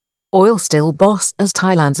Oil still boss as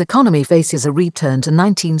Thailand's economy faces a return to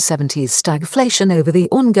 1970s stagflation over the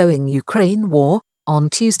ongoing Ukraine war. On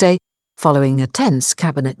Tuesday, following a tense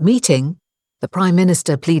cabinet meeting, the Prime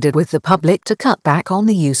Minister pleaded with the public to cut back on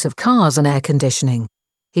the use of cars and air conditioning.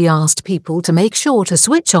 He asked people to make sure to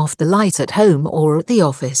switch off the light at home or at the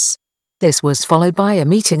office. This was followed by a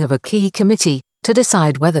meeting of a key committee to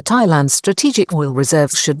decide whether Thailand's strategic oil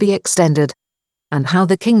reserves should be extended and how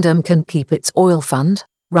the kingdom can keep its oil fund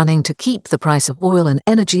running to keep the price of oil and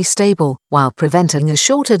energy stable while preventing a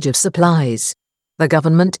shortage of supplies. The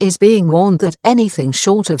government is being warned that anything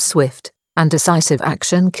short of swift and decisive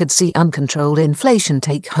action could see uncontrolled inflation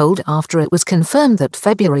take hold after it was confirmed that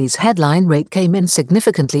February's headline rate came in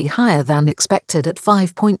significantly higher than expected at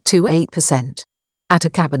 5.28%. At a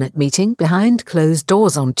cabinet meeting behind closed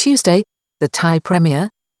doors on Tuesday, the Thai Premier,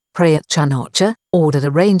 Prayut Chan-o-cha, ordered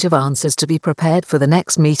a range of answers to be prepared for the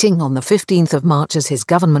next meeting on the 15th of March as his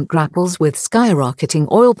government grapples with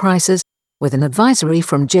skyrocketing oil prices, with an advisory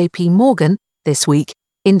from JP Morgan this week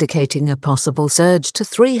indicating a possible surge to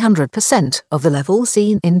 300% of the level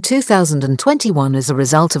seen in 2021 as a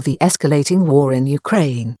result of the escalating war in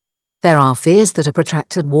Ukraine. There are fears that a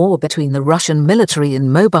protracted war between the Russian military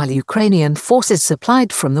and mobile Ukrainian forces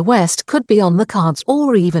supplied from the West could be on the cards,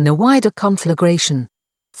 or even a wider conflagration.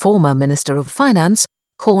 Former Minister of Finance,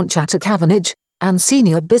 Khorn Chattakavanage, and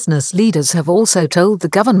senior business leaders have also told the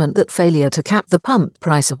government that failure to cap the pump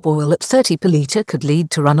price of oil at 30 per litre could lead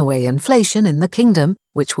to runaway inflation in the kingdom,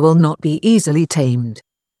 which will not be easily tamed.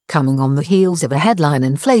 Coming on the heels of a headline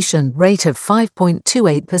inflation rate of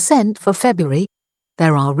 5.28% for February,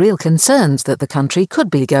 there are real concerns that the country could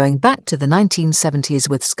be going back to the 1970s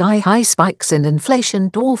with sky-high spikes in inflation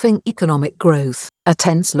dwarfing economic growth. A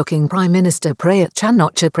tense-looking Prime Minister Prayut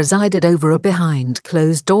Chan-o-cha presided over a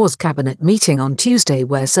behind-closed-doors cabinet meeting on Tuesday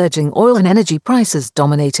where surging oil and energy prices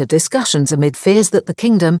dominated discussions amid fears that the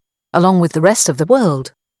kingdom, along with the rest of the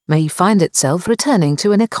world, may find itself returning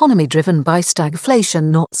to an economy driven by stagflation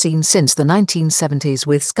not seen since the 1970s,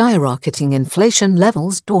 with skyrocketing inflation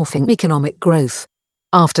levels dwarfing economic growth.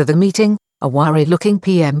 After the meeting, a worried-looking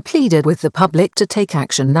PM pleaded with the public to take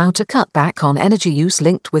action now to cut back on energy use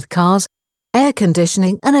linked with cars, air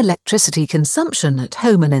conditioning and electricity consumption at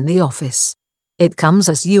home and in the office. It comes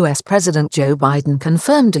as US President Joe Biden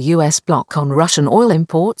confirmed a US block on Russian oil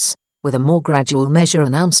imports, with a more gradual measure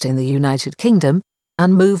announced in the United Kingdom,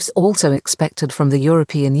 and moves also expected from the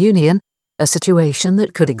European Union, a situation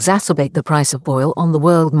that could exacerbate the price of oil on the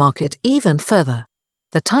world market even further.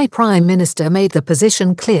 The Thai Prime Minister made the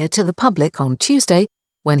position clear to the public on Tuesday,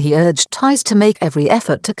 when he urged Thais to make every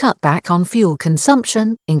effort to cut back on fuel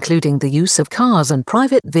consumption, including the use of cars and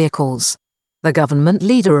private vehicles. The government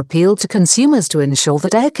leader appealed to consumers to ensure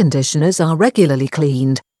that air conditioners are regularly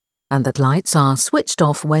cleaned, and that lights are switched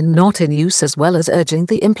off when not in use, as well as urging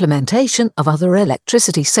the implementation of other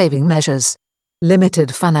electricity-saving measures.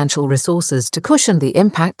 Limited financial resources to cushion the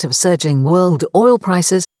impact of surging world oil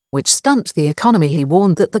prices, which stunt the economy. He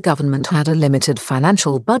warned that the government had a limited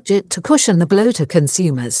financial budget to cushion the blow to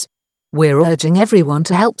consumers. "We're urging everyone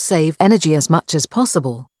to help save energy as much as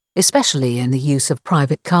possible, especially in the use of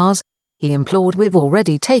private cars," he implored. "We've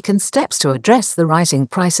already taken steps to address the rising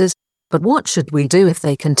prices, but what should we do if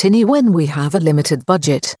they continue when we have a limited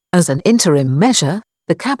budget?" As an interim measure,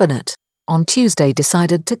 the cabinet, on Tuesday,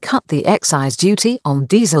 decided to cut the excise duty on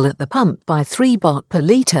diesel at the pump by 3 baht per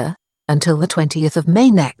litre, until the 20th of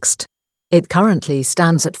May next. It currently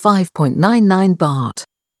stands at 5.99 baht.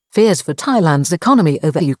 Fears for Thailand's economy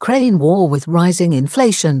over Ukraine war, with rising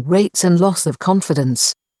inflation rates and loss of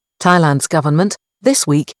confidence. Thailand's government, this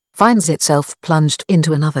week, finds itself plunged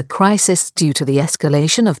into another crisis due to the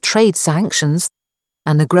escalation of trade sanctions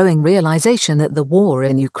and the growing realization that the war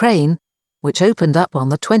in Ukraine, which opened up on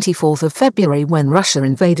the 24th of February when Russia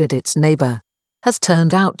invaded its neighbor, has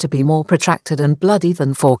turned out to be more protracted and bloody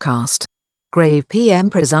than forecast. Grave PM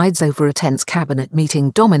presides over a tense cabinet meeting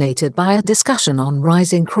dominated by a discussion on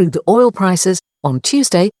rising crude oil prices. On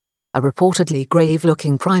Tuesday, a reportedly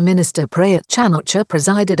grave-looking Prime Minister Prayut Chan-o-cha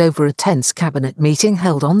presided over a tense cabinet meeting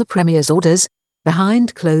held on the Premier's orders,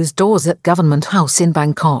 behind closed doors at Government House in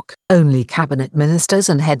Bangkok. Only cabinet ministers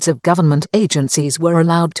and heads of government agencies were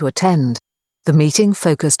allowed to attend. The meeting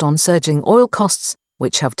focused on surging oil costs,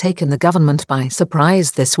 which have taken the government by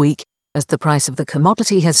surprise this week, as the price of the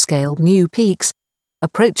commodity has scaled new peaks,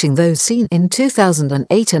 approaching those seen in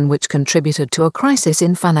 2008, and which contributed to a crisis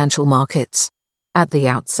in financial markets. At the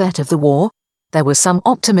outset of the war, there was some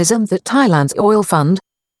optimism that Thailand's oil fund,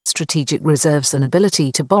 strategic reserves and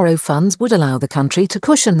ability to borrow funds would allow the country to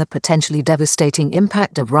cushion the potentially devastating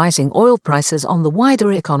impact of rising oil prices on the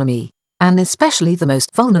wider economy. and especially the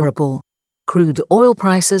most vulnerable. Crude oil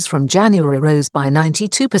prices from January rose by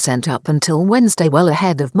 92% up until Wednesday, well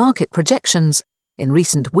ahead of market projections. In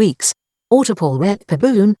recent weeks, Paul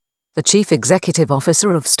Ratpaboon, the chief executive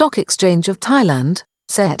officer of Stock Exchange of Thailand,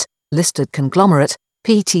 said, listed conglomerate,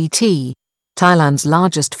 PTT, Thailand's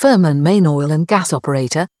largest firm and main oil and gas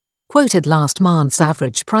operator, quoted last month's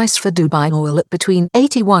average price for Dubai oil at between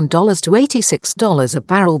 $81 to $86 a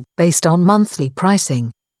barrel based on monthly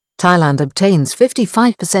pricing. Thailand obtains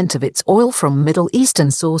 55% of its oil from Middle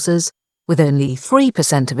Eastern sources, with only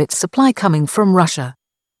 3% of its supply coming from Russia.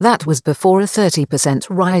 That was before a 30%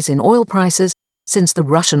 rise in oil prices since the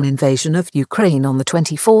Russian invasion of Ukraine on the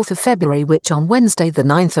 24th of February, which on Wednesday the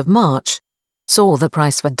 9th of March saw the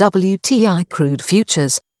price for WTI crude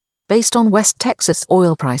futures, based on West Texas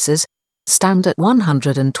oil prices, stand at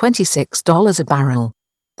 $126 a barrel.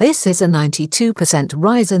 This is a 92%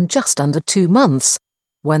 rise in just under 2 months,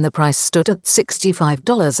 when the price stood at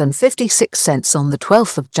 $65.56 on the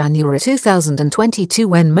 12th of January 2022,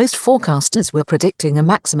 when most forecasters were predicting a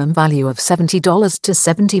maximum value of $70 to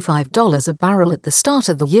 $75 a barrel at the start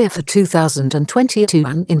of the year for 2022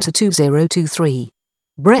 and into 2023.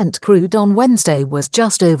 Brent crude on Wednesday was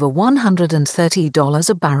just over $130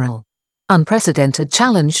 a barrel. Unprecedented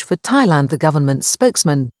challenge for Thailand, the government's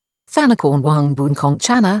spokesman, Thanakorn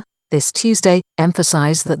Wangboonkhongchana, this Tuesday,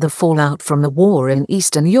 emphasized that the fallout from the war in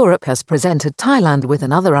Eastern Europe has presented Thailand with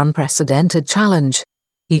another unprecedented challenge.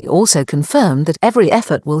 He also confirmed that every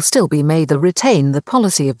effort will still be made to retain the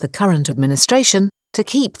policy of the current administration to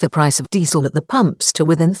keep the price of diesel at the pumps to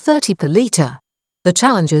within 30 per litre. The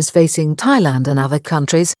challenges facing Thailand and other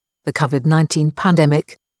countries, the COVID-19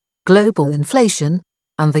 pandemic, global inflation,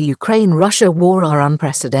 and the Ukraine-Russia war are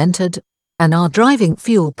unprecedented, and are driving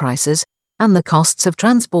fuel prices and the costs of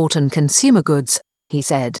transport and consumer goods, he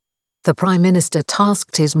said. The Prime Minister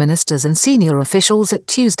tasked his ministers and senior officials at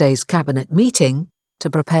Tuesday's cabinet meeting to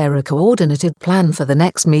prepare a coordinated plan for the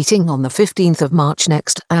next meeting on the 15th of March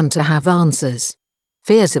next and to have answers.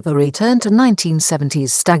 Fears of a return to 1970s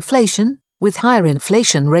stagflation, with higher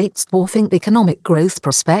inflation rates dwarfing economic growth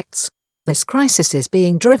prospects. This crisis is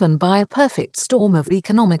being driven by a perfect storm of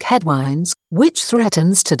economic headwinds, which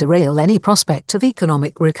threatens to derail any prospect of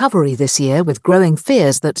economic recovery this year, with growing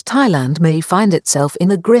fears that Thailand may find itself in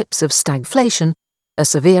the grips of stagflation, a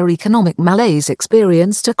severe economic malaise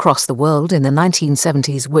experienced across the world in the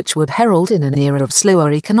 1970s, which would herald in an era of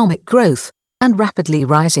slower economic growth and rapidly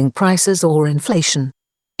rising prices or inflation.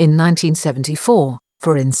 In 1974,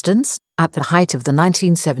 for instance, at the height of the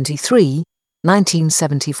 1974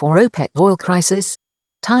 OPEC oil crisis,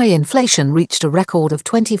 Thai inflation reached a record of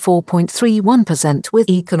 24.31%, with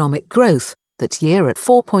economic growth that year at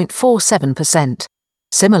 4.47%.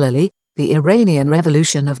 Similarly, the Iranian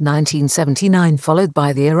Revolution of 1979, followed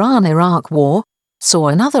by the Iran-Iraq War, saw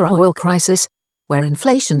another oil crisis, where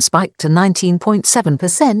inflation spiked to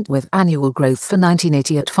 19.7%, with annual growth for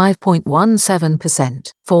 1980 at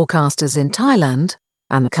 5.17%. Forecasters in Thailand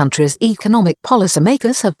and the country's economic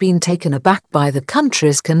policymakers have been taken aback by the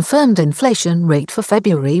country's confirmed inflation rate for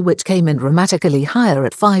February, which came in dramatically higher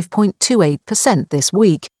at 5.28% this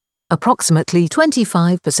week, approximately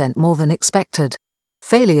 25% more than expected.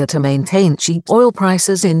 Failure to maintain cheap oil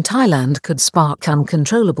prices in Thailand could spark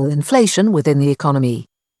uncontrollable inflation within the economy.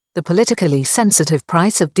 The politically sensitive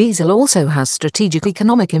price of diesel also has strategic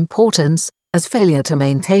economic importance, as failure to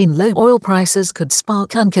maintain low oil prices could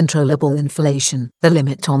spark uncontrollable inflation. The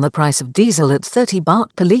limit on the price of diesel at 30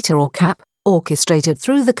 baht per litre, or cap, orchestrated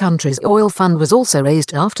through the country's oil fund, was also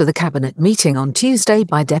raised after the cabinet meeting on Tuesday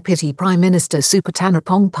by Deputy Prime Minister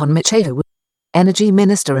Supathanapong Phonmachai, Energy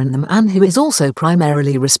Minister, and the man who is also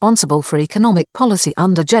primarily responsible for economic policy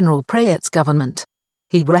under General Prayut's government.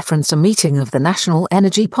 He referenced a meeting of the National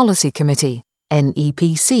Energy Policy Committee,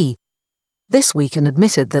 NEPC, this week, and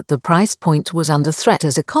admitted that the price point was under threat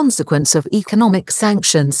as a consequence of economic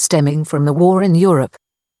sanctions stemming from the war in Europe.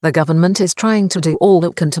 The government is trying to do all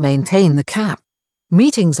it can to maintain the cap.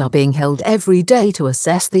 Meetings are being held every day to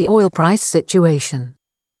assess the oil price situation.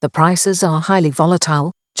 The prices are highly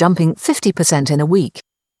volatile, jumping 50% in a week.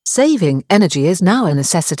 Saving energy is now a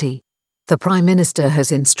necessity. The Prime Minister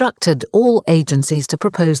has instructed all agencies to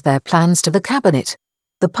propose their plans to the cabinet.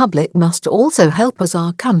 The public must also help, as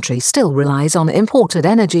our country still relies on imported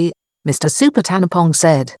energy, Mr. Supathanapong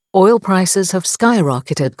said. Oil prices have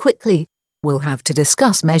skyrocketed quickly. We'll have to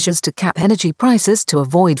discuss measures to cap energy prices to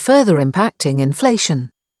avoid further impacting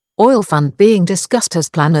inflation. Oil fund being discussed as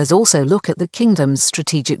planners also look at the kingdom's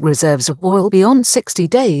strategic reserves of oil beyond 60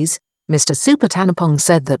 days, Mr. Supatanapong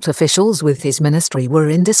said that officials with his ministry were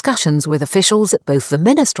in discussions with officials at both the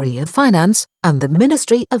Ministry of Finance and the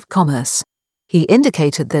Ministry of Commerce. He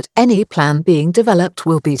indicated that any plan being developed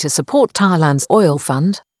will be to support Thailand's oil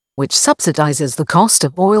fund, which subsidizes the cost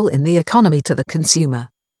of oil in the economy to the consumer.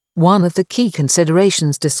 One of the key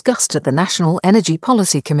considerations discussed at the National Energy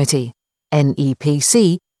Policy Committee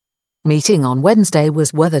 (NEPC) meeting on Wednesday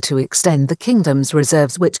was whether to extend the kingdom's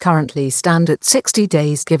reserves, which currently stand at 60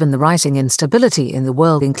 days given the rising instability in the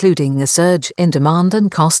world, including a surge in demand and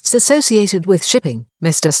costs associated with shipping.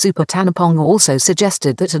 Mr. Supatanapong also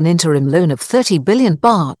suggested that an interim loan of 30 billion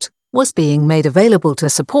baht was being made available to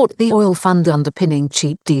support the oil fund underpinning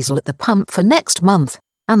cheap diesel at the pump for next month,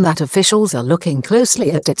 and that officials are looking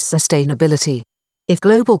closely at its sustainability. If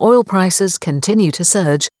global oil prices continue to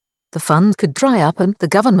surge, the fund could dry up and the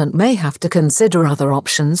government may have to consider other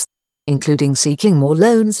options, including seeking more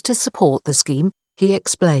loans to support the scheme, he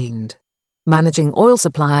explained. Managing oil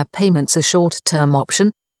supplier payments a short-term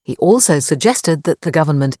option. He also suggested that the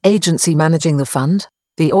government agency managing the fund,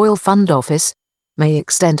 the Oil Fund Office, may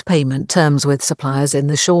extend payment terms with suppliers in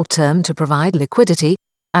the short term to provide liquidity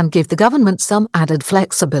and give the government some added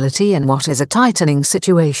flexibility in what is a tightening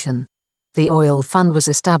situation. The oil fund was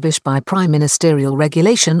established by Prime Ministerial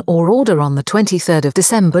Regulation or Order on the 23rd of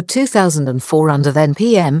December 2004 under then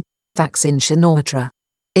PM Thaksin Shinawatra.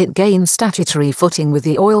 It gained statutory footing with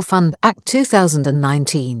the Oil Fund Act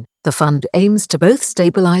 2019. The fund aims to both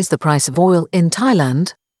stabilize the price of oil in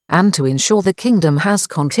Thailand and to ensure the kingdom has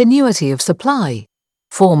continuity of supply.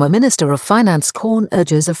 Former Minister of Finance Korn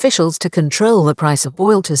urges officials to control the price of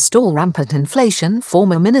oil to stall rampant inflation.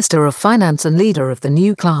 Former Minister of Finance and leader of the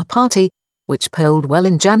Nuclear Party, which polled well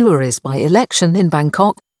in January's by-election in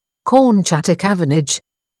Bangkok, Korn Chattakavanij,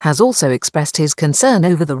 has also expressed his concern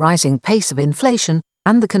over the rising pace of inflation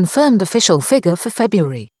and the confirmed official figure for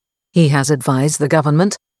February. He has advised the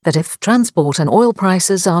government that if transport and oil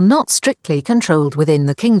prices are not strictly controlled within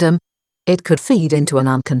the kingdom, it could feed into an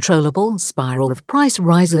uncontrollable spiral of price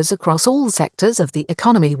rises across all sectors of the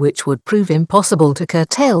economy, which would prove impossible to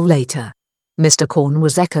curtail later. Mr. Korn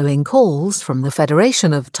was echoing calls from the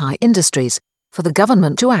Federation of Thai Industries for the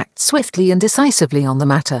government to act swiftly and decisively on the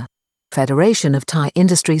matter. Federation of Thai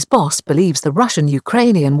Industries boss believes the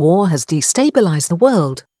Russian-Ukrainian war has destabilized the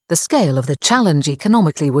world. The scale of the challenge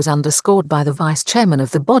economically was underscored by the vice chairman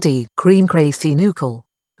of the body, Kreenkray Thinukul,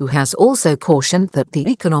 who has also cautioned that the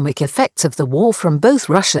economic effects of the war from both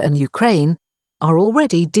Russia and Ukraine are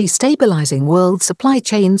already destabilizing world supply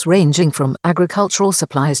chains ranging from agricultural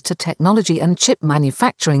supplies to technology and chip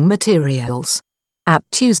manufacturing materials. At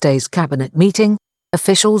Tuesday's cabinet meeting,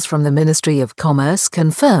 officials from the Ministry of Commerce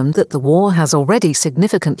confirmed that the war has already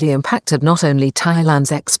significantly impacted not only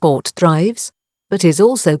Thailand's export drives, but is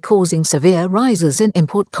also causing severe rises in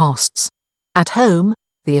import costs. At home,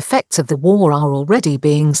 the effects of the war are already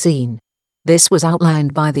being seen. This was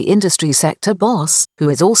outlined by the industry sector boss, who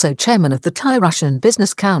is also chairman of the Thai-Russian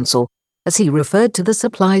Business Council, as he referred to the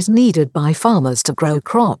supplies needed by farmers to grow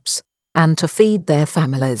crops and to feed their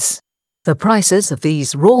families. The prices of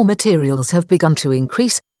these raw materials have begun to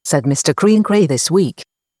increase, said Mr. Kreenkray this week.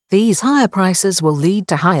 These higher prices will lead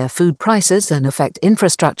to higher food prices and affect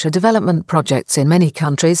infrastructure development projects in many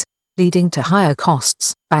countries, leading to higher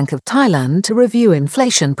costs. Bank of Thailand to review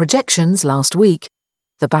inflation projections last week.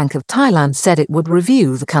 The Bank of Thailand said it would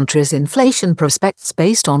review the country's inflation prospects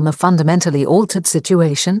based on the fundamentally altered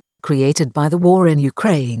situation created by the war in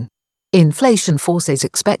Ukraine. Inflation force is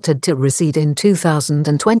expected to recede in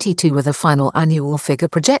 2022 with a final annual figure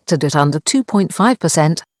projected at under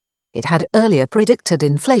 2.5%. It had earlier predicted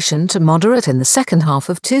inflation to moderate in the second half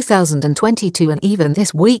of 2022 and even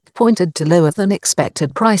this week pointed to lower than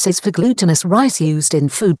expected prices for glutinous rice used in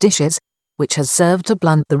food dishes, which has served to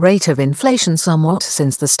blunt the rate of inflation somewhat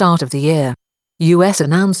since the start of the year. US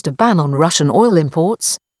announced a ban on Russian oil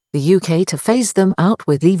imports, the UK to phase them out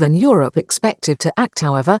with even Europe expected to act.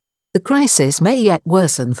 However, the crisis may yet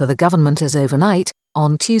worsen for the government as overnight,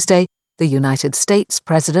 on Tuesday, the United States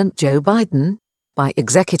President Joe Biden, by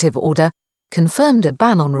executive order, confirmed a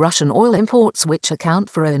ban on Russian oil imports which account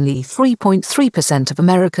for only 3.3% of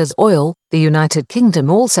America's oil. The United Kingdom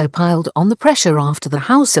also piled on the pressure after the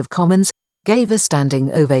House of Commons gave a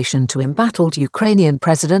standing ovation to embattled Ukrainian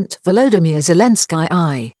President Volodymyr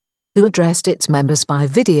Zelensky, who addressed its members by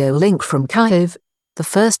video link from Kyiv, the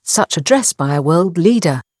first such address by a world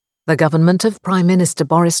leader. The government of Prime Minister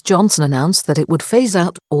Boris Johnson announced that it would phase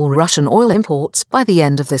out all Russian oil imports by the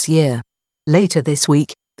end of this year. Later this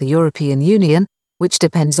week, the European Union, which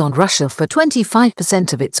depends on Russia for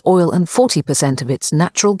 25% of its oil and 40% of its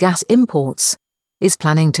natural gas imports, is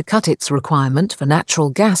planning to cut its requirement for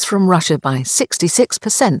natural gas from Russia by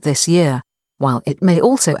 66% this year, while it may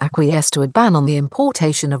also acquiesce to a ban on the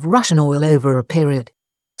importation of Russian oil over a period.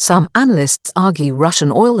 Some analysts argue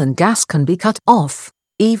Russian oil and gas can be cut off,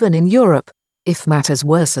 even in Europe, if matters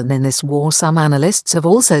worsen in this war. Some analysts have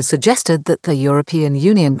also suggested that the European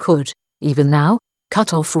Union could, even now,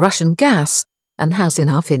 cut off Russian gas, and has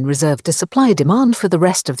enough in reserve to supply demand for the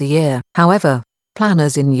rest of the year. However,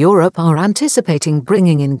 planners in Europe are anticipating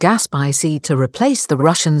bringing in gas by sea to replace the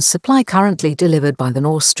Russian supply currently delivered by the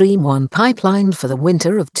Nord Stream 1 pipeline for the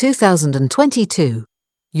winter of 2022.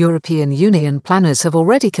 European Union planners have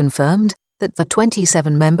already confirmed that the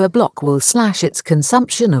 27-member bloc will slash its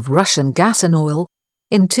consumption of Russian gas and oil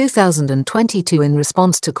in 2022 in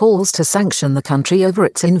response to calls to sanction the country over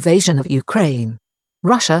its invasion of Ukraine.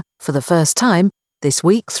 Russia, for the first time, this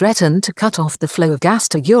week threatened to cut off the flow of gas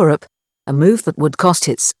to Europe, a move that would cost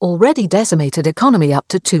its already decimated economy up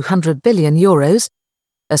to €200 billion,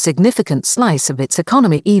 a significant slice of its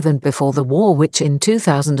economy even before the war, which in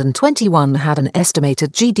 2021 had an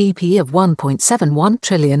estimated GDP of $1.71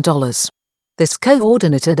 trillion. This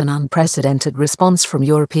coordinated and unprecedented response from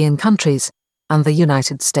European countries and the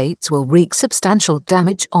United States will wreak substantial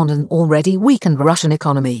damage on an already weakened Russian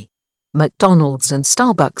economy. McDonald's and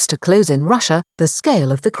Starbucks to close in Russia. The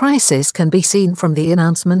scale of the crisis can be seen from the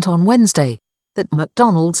announcement on Wednesday that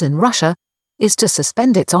McDonald's in Russia is to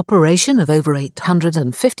suspend its operation of over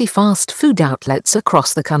 850 fast food outlets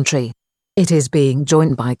across the country. It is being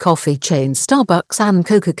joined by coffee chain Starbucks and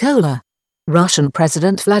Coca-Cola. Russian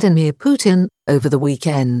President Vladimir Putin, over the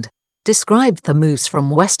weekend, described the moves from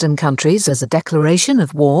Western countries as a declaration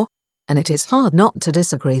of war, and it is hard not to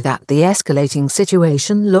disagree that the escalating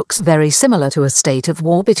situation looks very similar to a state of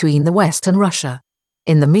war between the West and Russia.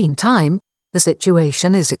 In the meantime, the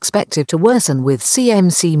situation is expected to worsen, with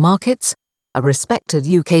CMC Markets, a respected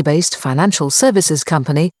UK-based financial services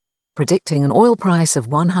company, predicting an oil price of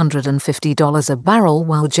 $150 a barrel,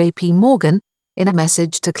 while JP Morgan, in a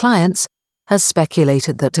message to clients, has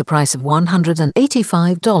speculated that a price of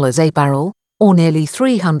 $185 a barrel, or nearly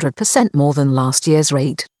 300% more than last year's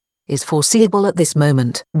rate, is foreseeable at this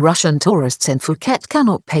moment. Russian tourists in Phuket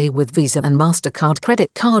cannot pay with Visa and MasterCard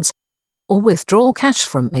credit cards or withdraw cash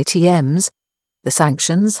from ATMs. The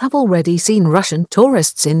sanctions have already seen Russian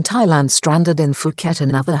tourists in Thailand stranded in Phuket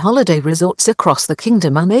and other holiday resorts across the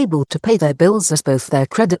kingdom, unable to pay their bills as both their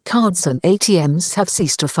credit cards and ATMs have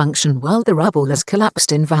ceased to function while the ruble has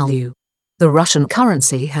collapsed in value. The Russian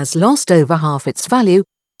currency has lost over half its value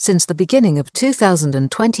since the beginning of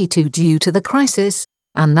 2022 due to the crisis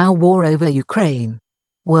and now war over Ukraine.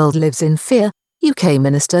 World lives in fear. UK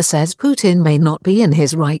minister says Putin may not be in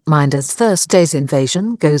his right mind as Thursday's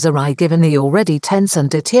invasion goes awry, given the already tense and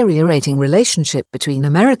deteriorating relationship between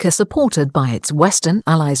America, supported by its Western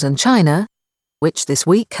allies, and China, which this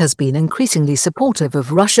week has been increasingly supportive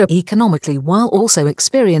of Russia economically while also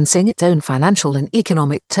experiencing its own financial and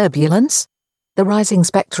economic turbulence. The rising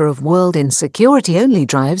spectre of world insecurity only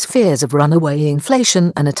drives fears of runaway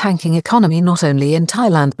inflation and a tanking economy not only in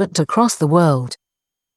Thailand but across the world.